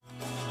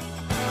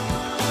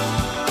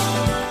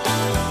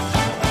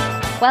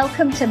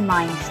Welcome to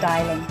Mind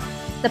Styling,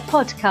 the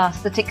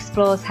podcast that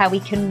explores how we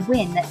can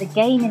win at the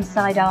game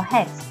inside our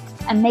heads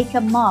and make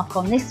a mark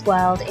on this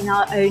world in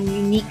our own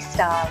unique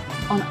style,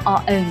 on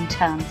our own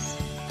terms.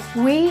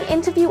 We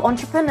interview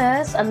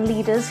entrepreneurs and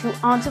leaders who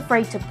aren't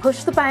afraid to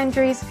push the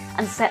boundaries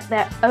and set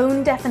their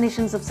own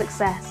definitions of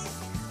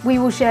success. We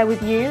will share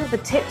with you the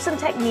tips and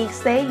techniques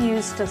they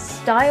use to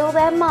style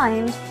their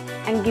mind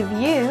and give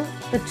you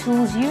the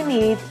tools you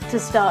need to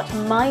start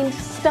mind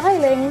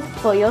styling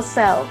for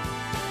yourself.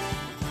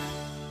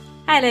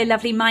 Hello,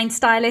 lovely mind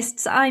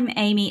stylists. I'm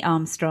Amy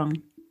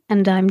Armstrong.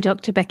 And I'm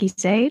Dr. Becky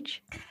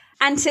Sage.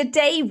 And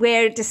today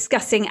we're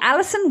discussing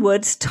Alison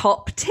Wood's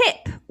top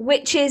tip,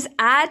 which is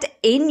add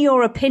in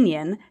your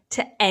opinion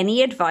to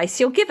any advice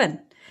you're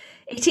given.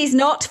 It is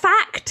not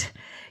fact.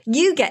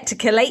 You get to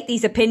collate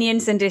these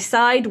opinions and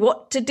decide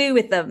what to do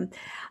with them.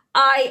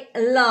 I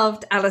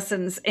loved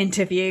Alison's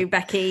interview,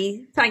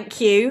 Becky. Thank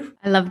you.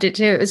 I loved it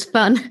too. It was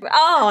fun.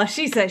 Oh,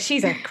 she's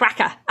a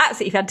cracker.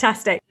 Absolutely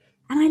fantastic.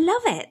 And I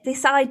love it.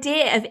 This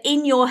idea of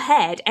in your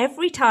head,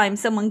 every time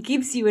someone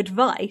gives you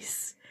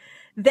advice,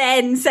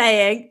 then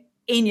saying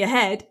in your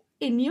head,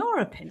 in your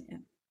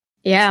opinion.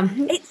 Yeah.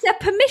 It's a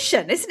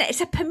permission, isn't it?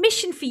 It's a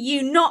permission for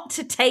you not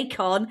to take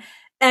on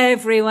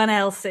everyone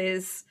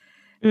else's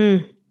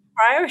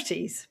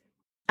priorities.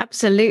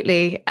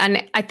 Absolutely.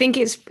 And I think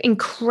it's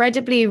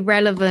incredibly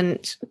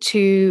relevant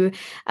to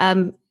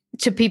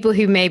people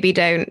who maybe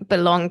don't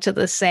belong to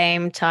the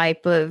same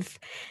type of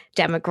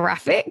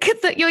demographic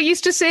that you're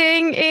used to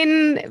seeing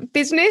in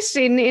business,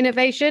 in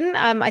innovation.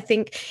 I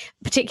think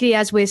particularly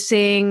as we're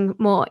seeing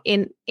more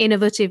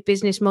innovative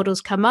business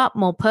models come up,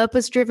 more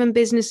purpose-driven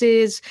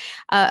businesses,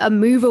 a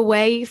move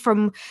away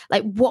from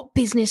like what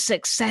business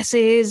success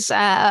is,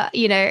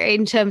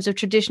 in terms of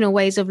traditional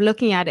ways of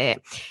looking at it.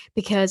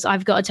 Because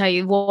I've got to tell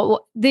you,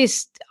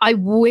 I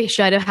wish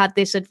I'd have had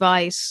this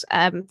advice.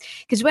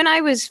 Because when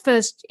I was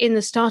first in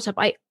the startup,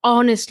 I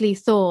honestly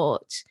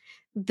thought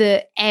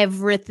that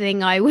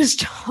everything I was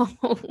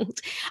told,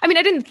 I mean,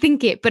 I didn't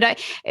think it,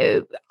 but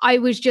I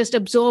was just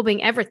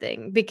absorbing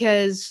everything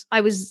because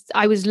I was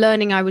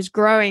learning, I was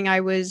growing,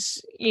 I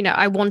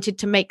wanted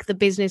to make the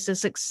business a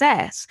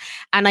success,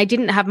 and I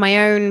didn't have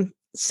my own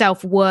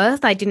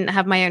self-worth. I didn't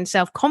have my own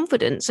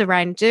self-confidence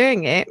around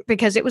doing it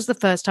because it was the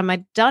first time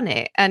I'd done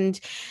it. And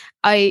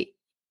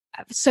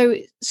so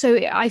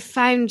I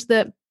found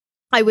that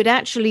I would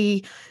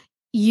actually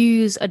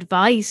use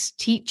advice,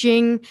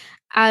 teaching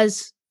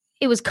as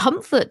it was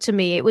comfort to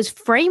me. It was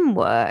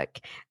framework,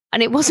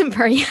 and it wasn't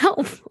very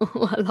helpful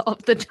a lot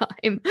of the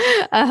time.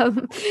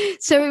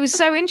 So it was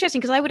so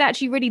interesting because I would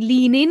actually really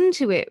lean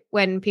into it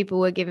when people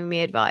were giving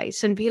me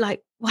advice and be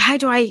like, well, how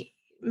do I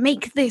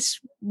make this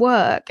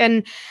work?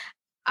 And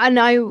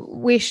I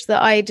wish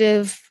that I'd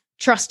have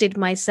trusted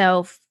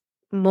myself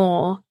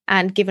more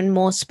and given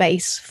more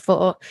space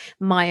for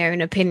my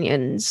own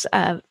opinions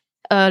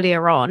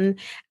earlier on,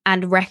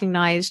 and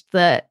recognized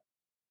that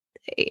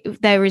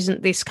there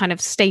isn't this kind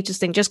of status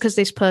thing. Just because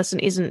this person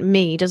isn't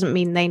me doesn't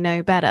mean they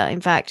know better. In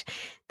fact,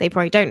 they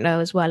probably don't know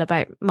as well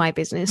about my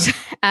business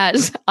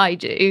as I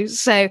do.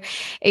 So,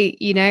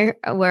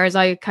 whereas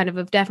I kind of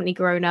have definitely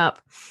grown up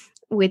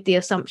with the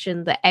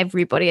assumption that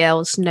everybody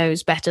else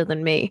knows better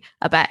than me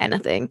about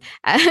anything.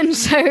 And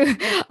so,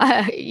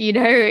 I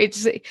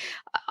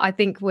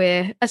think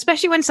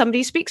especially when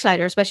somebody speaks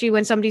louder, especially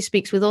when somebody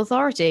speaks with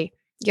authority,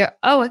 you're,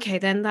 oh, okay,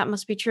 then that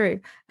must be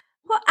true.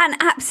 Well, and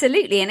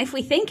absolutely. And if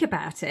we think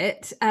about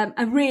it,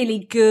 a really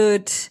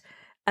good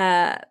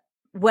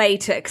way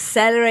to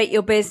accelerate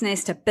your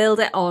business, to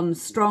build it on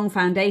strong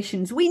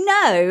foundations, we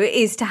know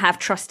is to have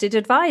trusted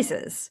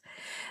advisors.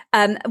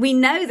 We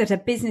know that a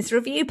business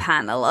review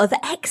panel are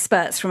the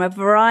experts from a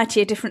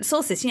variety of different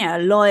sources, a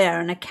lawyer,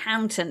 an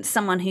accountant,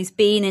 someone who's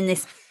been in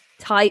this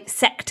type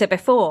sector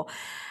before.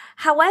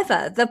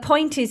 However, the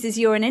point is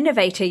you're an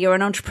innovator, you're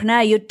an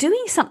entrepreneur, you're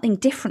doing something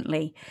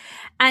differently.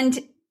 And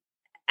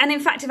in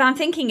fact, if I'm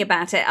thinking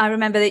about it, I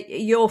remember that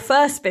your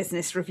first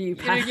business review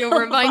panel. You're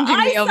reminding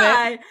me of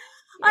it.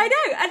 I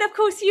know. And of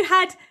course you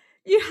had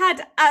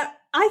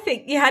I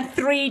think you had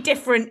 3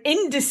 different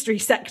industry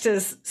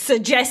sectors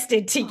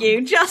suggested to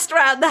you just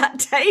around that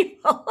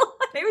table.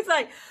 It was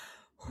like,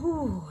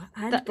 ooh,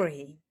 and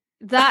breathe.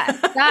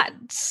 That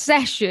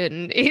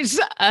session is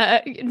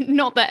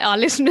not that our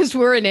listeners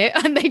were in it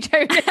and they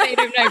don't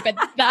know, but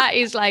that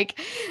is like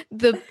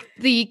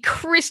the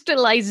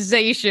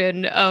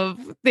crystallization of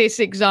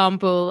this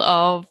example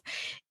of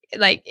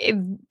like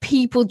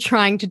people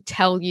trying to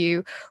tell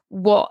you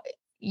what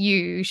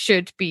you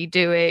should be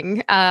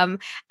doing,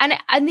 and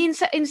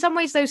in some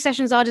ways those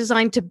sessions are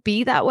designed to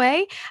be that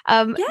way,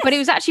 yes. But it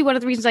was actually one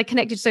of the reasons I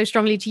connected so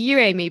strongly to you,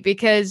 Amy,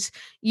 because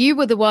you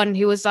were the one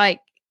who was like,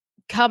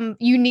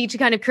 you need to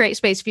kind of create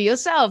space for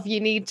yourself. You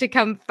need to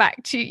come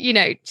back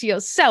to, to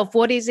yourself.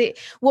 What is it?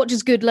 What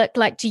does good look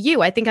like to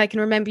you? I think I can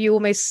remember you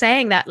almost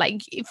saying that,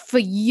 like, for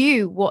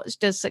you, what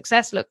does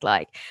success look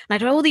like? And I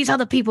had all these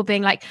other people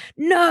being like,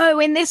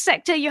 no, in this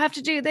sector, you have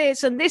to do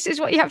this. And this is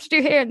what you have to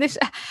do here. And this.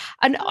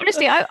 And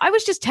honestly, I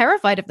was just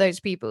terrified of those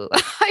people.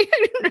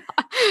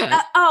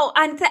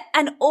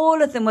 And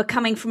all of them were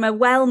coming from a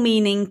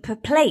well-meaning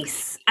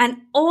place, and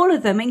all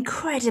of them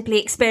incredibly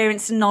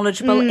experienced and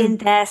knowledgeable in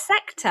their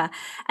sector,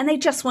 and they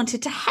just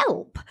wanted to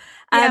help.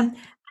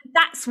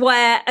 That's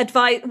why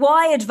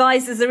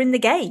advisors are in the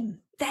game.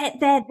 They're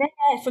there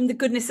from the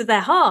goodness of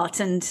their heart.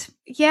 And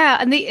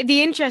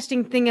the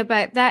interesting thing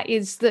about that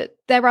is that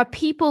there are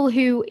people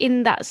who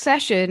in that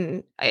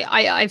session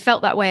I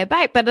felt that way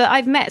about, but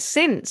I've met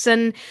since,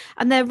 and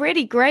they're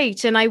really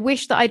great. And I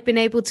wish that I'd been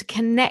able to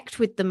connect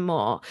with them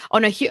more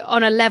on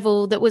a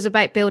level that was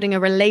about building a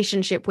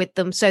relationship with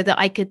them, so that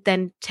I could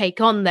then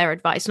take on their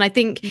advice. And I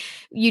think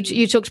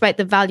you talked about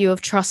the value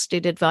of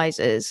trusted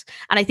advisors,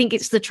 and I think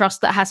it's the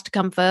trust that has to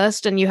come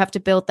first, and you have to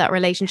build that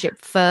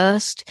relationship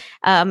first.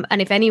 And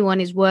if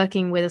anyone is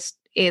working with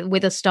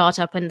a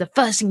startup, and the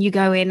first thing you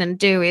go in and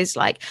do is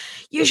like,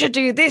 you should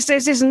do this,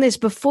 and this,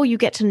 before you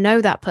get to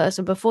know that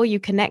person, before you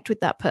connect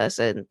with that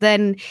person,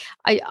 then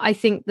I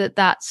think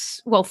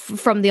that's, well,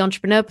 from the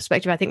entrepreneur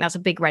perspective, I think that's a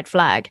big red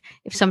flag.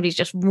 If somebody's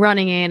just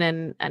running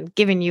in and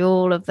giving you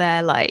all of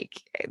their,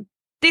 like,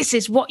 this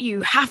is what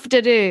you have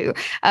to do,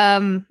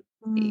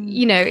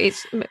 it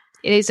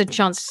is a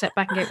chance to step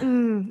back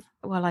and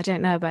go, well, I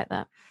don't know about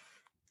that.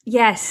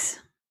 Yes.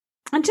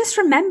 And just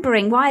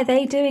remembering, why are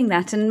they doing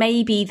that? And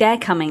maybe they're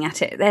coming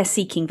at it, they're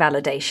seeking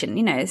validation.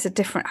 It's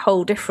a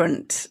whole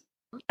different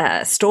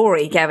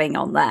story going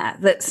on there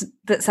that's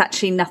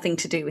actually nothing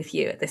to do with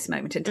you at this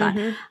moment in time.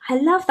 Mm-hmm. I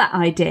love that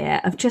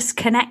idea of just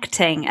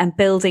connecting and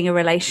building a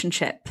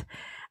relationship.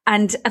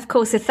 And of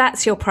course, if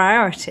that's your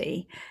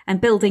priority, and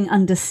building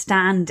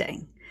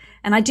understanding.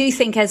 And I do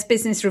think as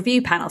business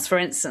review panels, for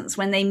instance,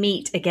 when they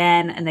meet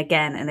again and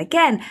again and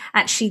again,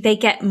 actually they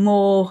get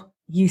more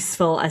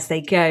useful as they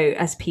go,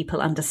 as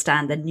people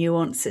understand the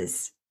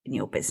nuances in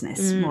your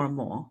business more and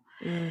more.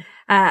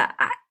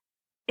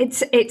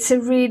 It's a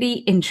really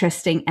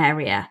interesting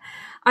area.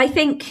 I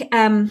think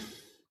the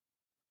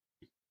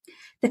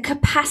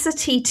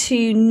capacity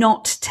to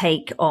not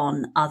take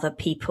on other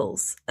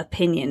people's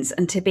opinions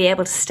and to be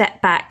able to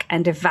step back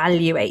and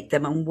evaluate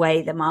them and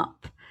weigh them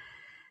up.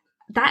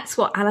 That's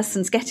what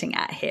Alison's getting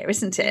at here,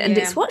 isn't it? And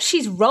it's what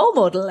she's role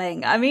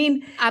modeling. I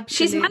mean,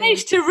 She's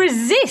managed to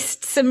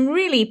resist some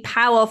really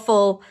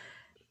powerful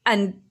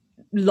and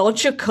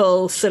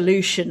logical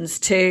solutions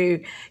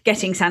to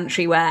getting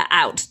sanitary ware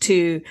out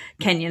to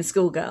Kenyan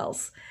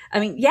schoolgirls.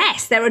 I mean,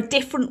 yes, there are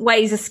different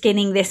ways of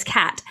skinning this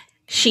cat.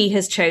 She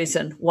has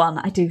chosen one.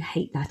 I do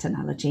hate that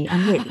analogy.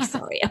 I'm really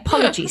sorry.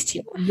 Apologies to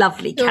your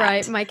lovely cat. All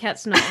right, my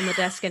cat's not on the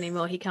desk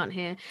anymore. He can't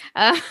hear.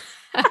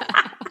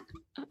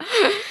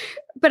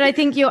 But I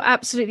think you're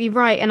absolutely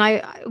right.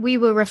 And we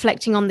were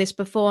reflecting on this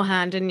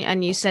beforehand,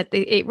 and you said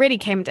that it really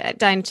came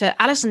down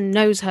to Alison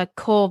knows her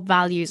core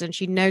values and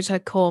she knows her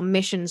core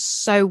mission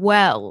so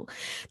well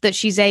that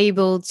she's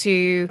able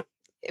to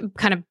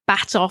kind of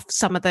bat off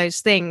some of those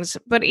things.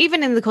 But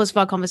even in the course of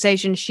our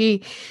conversation,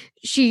 she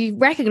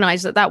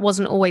recognized that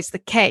wasn't always the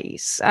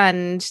case,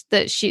 and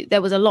that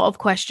there was a lot of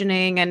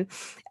questioning,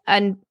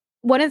 and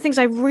one of the things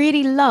I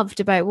really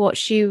loved about what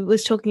she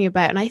was talking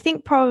about, and I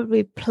think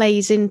probably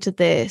plays into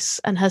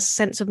this and her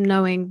sense of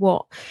knowing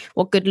what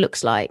good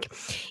looks like,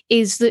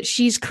 is that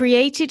she's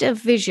created a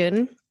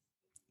vision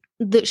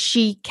that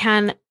she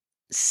can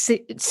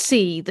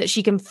see, that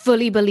she can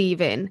fully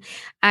believe in.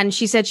 And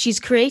she said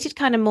she's created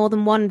kind of more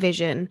than one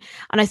vision.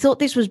 And I thought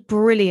this was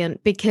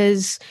brilliant,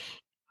 because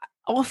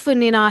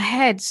often in our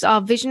heads,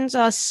 our visions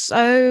are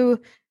so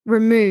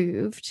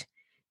removed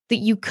that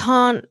you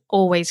can't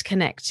always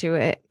connect to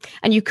it,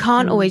 and you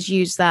can't always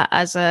use that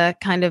as a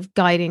kind of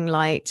guiding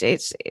light.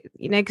 It's,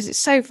 because it's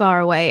so far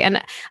away.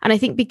 And I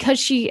think because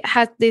she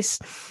had this,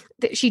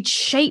 that she'd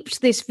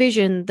shaped this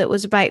vision that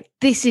was about,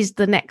 this is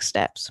the next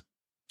steps.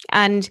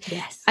 And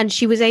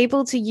she was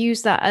able to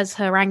use that as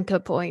her anchor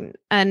point.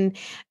 And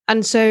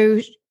so,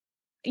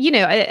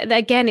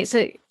 again,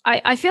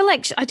 I feel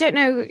like, I don't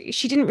know,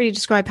 she didn't really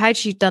describe how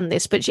she'd done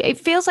this, but it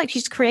feels like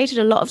she's created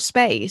a lot of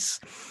space,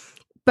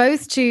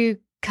 both to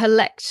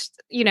collect,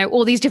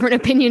 all these different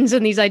opinions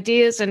and these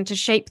ideas and to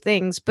shape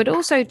things, but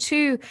also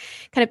to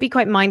kind of be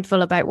quite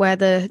mindful about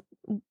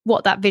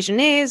what that vision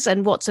is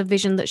and what's a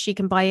vision that she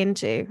can buy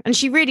into. And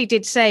she really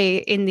did say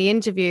in the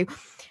interview,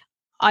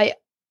 I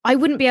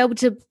wouldn't be able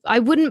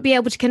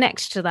to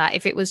connect to that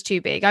if it was too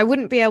big. I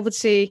wouldn't be able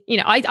to,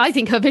 I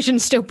think her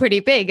vision's still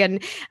pretty big,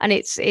 and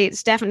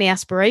it's definitely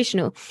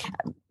aspirational,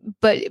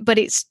 but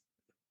it's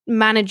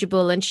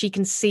manageable and she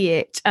can see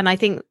it. And I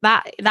think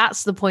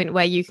that's the point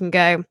where you can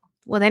go,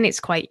 well, then it's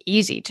quite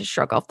easy to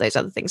shrug off those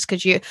other things,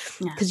 because you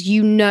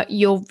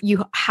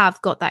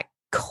have got that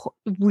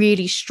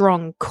really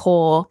strong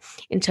core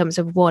in terms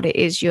of what it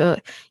is you're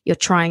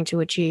trying to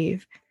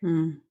achieve.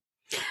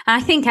 I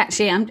think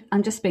actually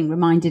I'm just being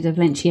reminded of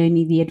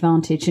Lencioni, The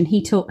Advantage, and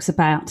he talks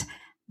about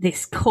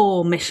this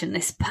core mission,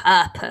 this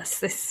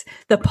purpose,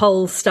 the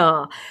pole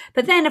star.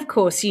 But then, of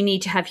course, you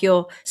need to have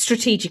your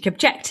strategic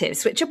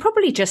objectives, which are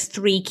probably just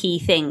 3 key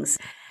things.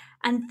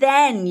 And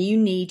then you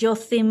need your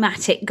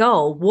thematic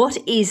goal. What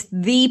is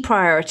the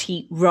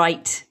priority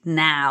right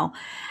now?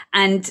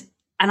 And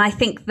And I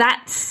think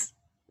that's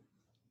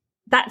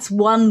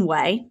one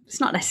way. It's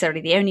not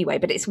necessarily the only way,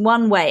 but it's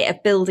one way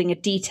of building a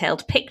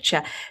detailed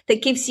picture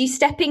that gives you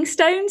stepping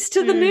stones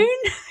to the moon,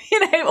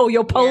 or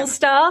your pole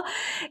star.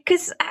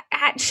 Because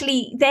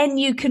actually then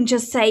you can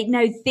just say,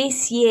 no,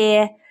 this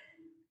year,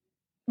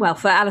 well,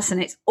 for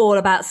Alison, it's all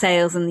about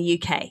sales in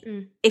the UK.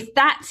 If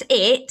that's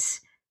it,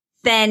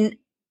 then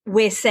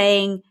we're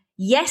saying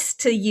yes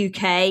to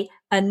UK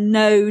and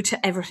no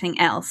to everything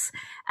else.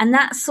 And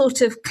that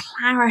sort of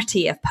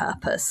clarity of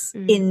purpose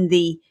in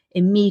the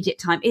immediate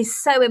time is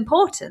so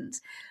important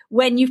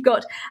when you've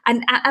got,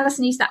 and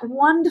Alison used that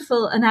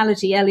wonderful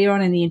analogy earlier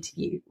on in the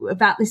interview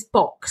about this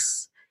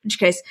box. And she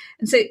goes,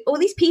 and so all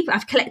these people,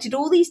 I've collected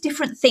all these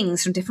different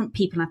things from different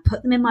people and I've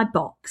put them in my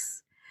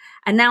box.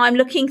 And now I'm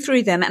looking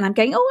through them and I'm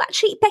going, oh,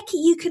 actually, Becky,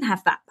 you can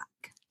have that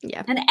back.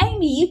 Yeah. And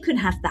Amy, you can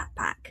have that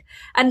back.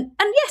 And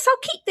yes, I'll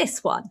keep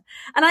this one.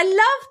 And I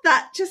love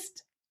that.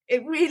 Just,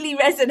 it really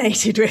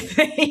resonated with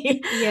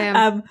me.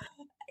 Yeah.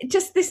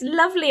 Just this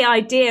lovely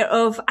idea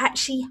of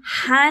actually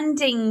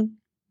handing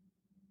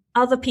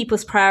other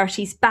people's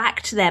priorities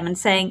back to them and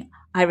saying,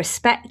 I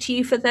respect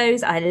you for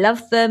those. I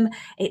love them.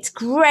 It's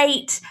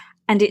great.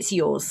 And it's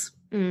yours.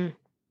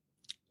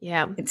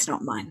 Yeah. It's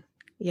not mine.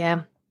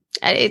 Yeah.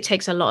 It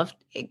takes a lot of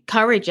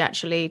courage,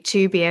 actually,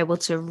 to be able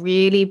to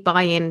really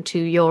buy into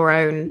your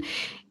own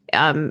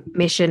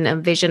mission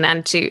and vision,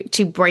 and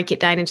to break it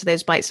down into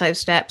those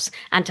bite-sized steps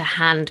and to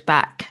hand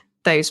back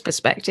those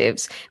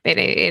perspectives.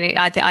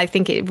 I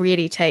think it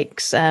really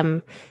takes,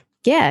 like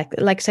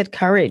I said,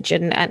 courage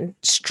and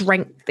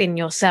strength in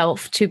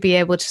yourself to be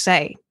able to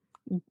say,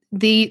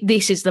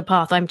 this is the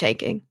path I'm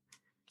taking.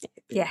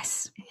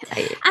 Yes.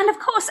 And of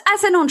course,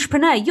 as an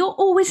entrepreneur, you're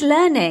always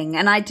learning.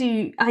 And I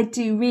do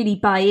really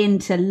buy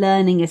into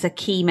learning as a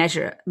key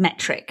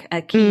metric,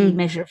 a key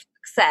measure of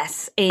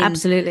success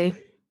Absolutely.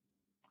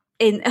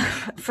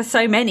 For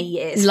so many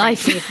years.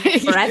 Life.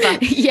 Forever.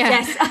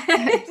 Yes.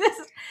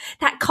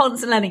 That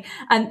constant learning.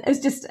 And it was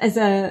just as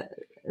a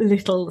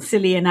little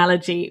silly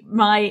analogy,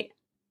 I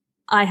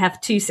have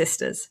two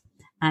sisters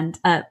and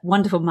a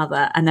wonderful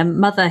mother, and a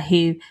mother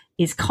who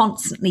is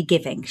constantly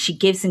giving. She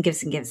gives and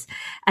gives and gives.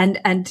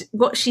 And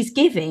what she's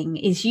giving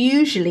is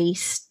usually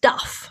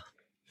stuff.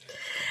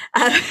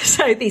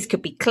 So these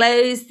could be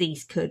clothes,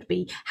 these could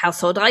be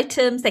household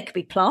items, they could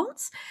be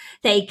plants,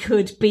 they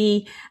could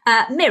be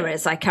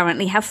mirrors. I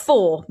currently have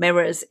 4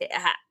 mirrors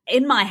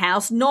in my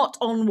house, not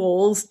on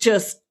walls,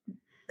 just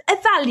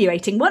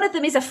evaluating. One of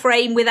them is a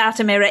frame without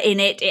a mirror in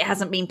it. It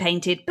hasn't been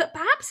painted, but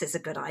perhaps it's a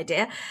good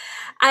idea.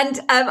 And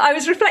I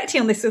was reflecting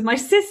on this with my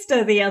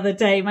sister the other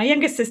day, my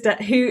younger sister,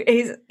 who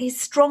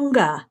is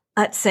stronger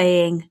at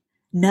saying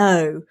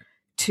no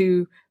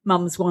to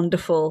mum's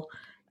wonderful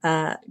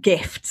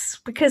gifts,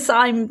 because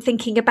I'm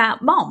thinking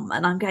about mum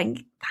and I'm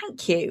going,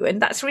 thank you.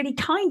 And that's really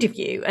kind of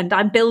you. And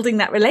I'm building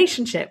that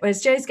relationship.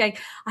 Whereas Joe's going,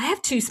 I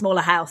have too small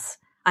a house.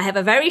 I have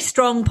a very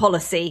strong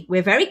policy.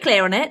 We're very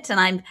clear on it.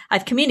 And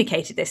I've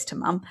communicated this to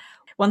mum.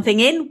 One thing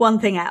in, one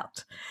thing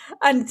out.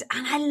 And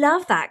I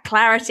love that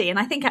clarity. And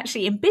I think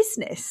actually in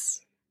business,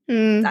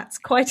 that's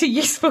quite a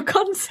useful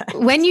concept.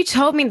 When you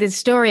told me this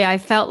story, I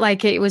felt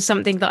like it was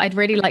something that I'd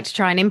really like to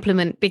try and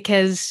implement,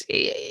 because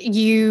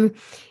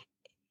it's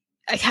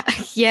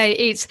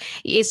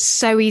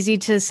so easy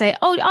to say,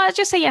 oh, I'll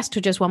just say yes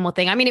to just one more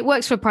thing. I mean, it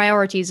works for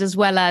priorities as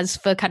well as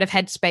for kind of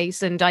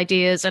headspace and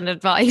ideas and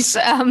advice.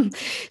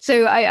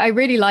 So I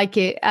really like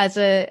it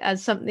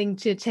as something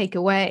to take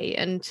away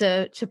and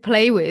to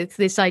play with,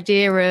 this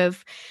idea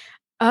of,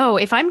 oh,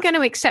 if I'm going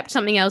to accept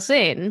something else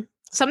in,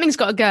 something's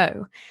got to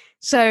go.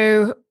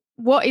 So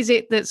what is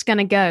it that's going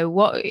to go?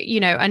 What,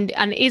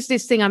 and is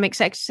this thing I'm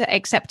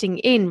accepting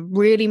in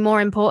really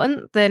more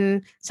important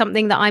than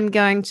something that I'm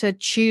going to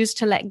choose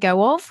to let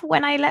go of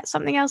when I let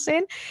something else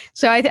in?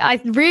 So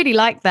I really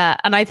like that.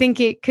 And I think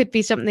it could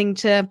be something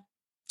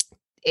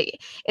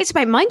it's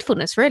about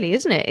mindfulness, really,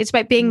 isn't it? It's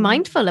about being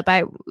mindful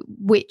about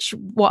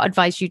what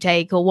advice you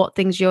take, or what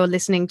things you're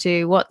listening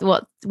to,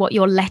 what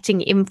you're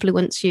letting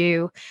influence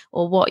you,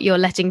 or what you're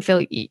letting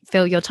fill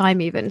your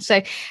time even.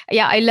 So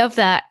yeah, I love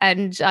that.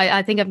 And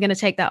I think I'm going to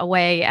take that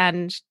away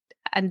and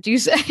do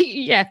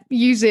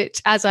use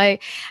it as I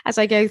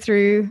go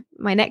through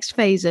my next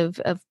phase of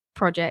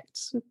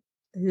projects.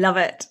 Love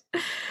it.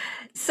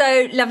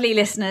 So, lovely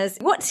listeners,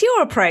 what's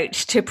your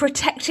approach to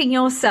protecting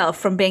yourself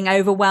from being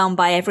overwhelmed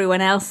by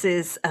everyone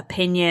else's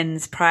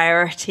opinions,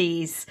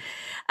 priorities,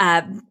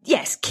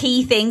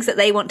 key things that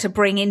they want to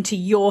bring into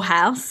your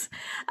house?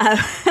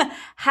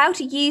 How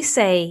do you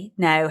say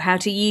no? How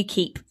do you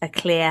keep a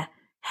clear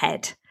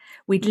head?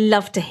 We'd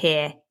love to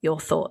hear your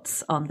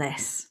thoughts on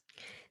this.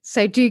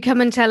 So do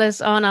come and tell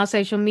us on our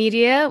social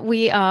media.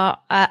 We are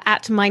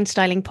at Mind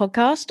Styling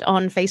Podcast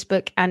on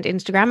Facebook and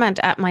Instagram, and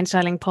at Mind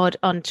Styling Pod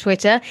on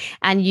Twitter.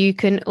 And you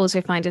can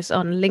also find us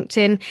on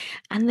LinkedIn.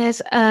 And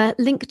there's a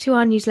link to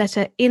our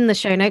newsletter in the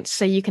show notes,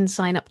 so you can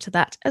sign up to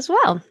that as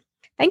well.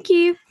 Thank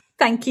you.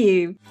 Thank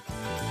you.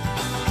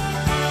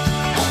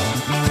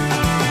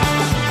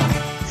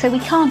 So we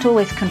can't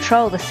always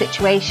control the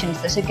situations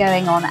that are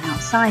going on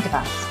outside of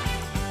us.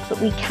 but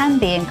we can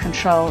be in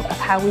control of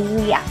how we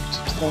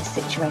react to those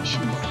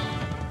situations.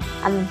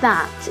 And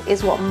that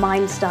is what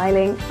Mind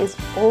Styling is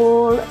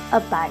all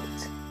about.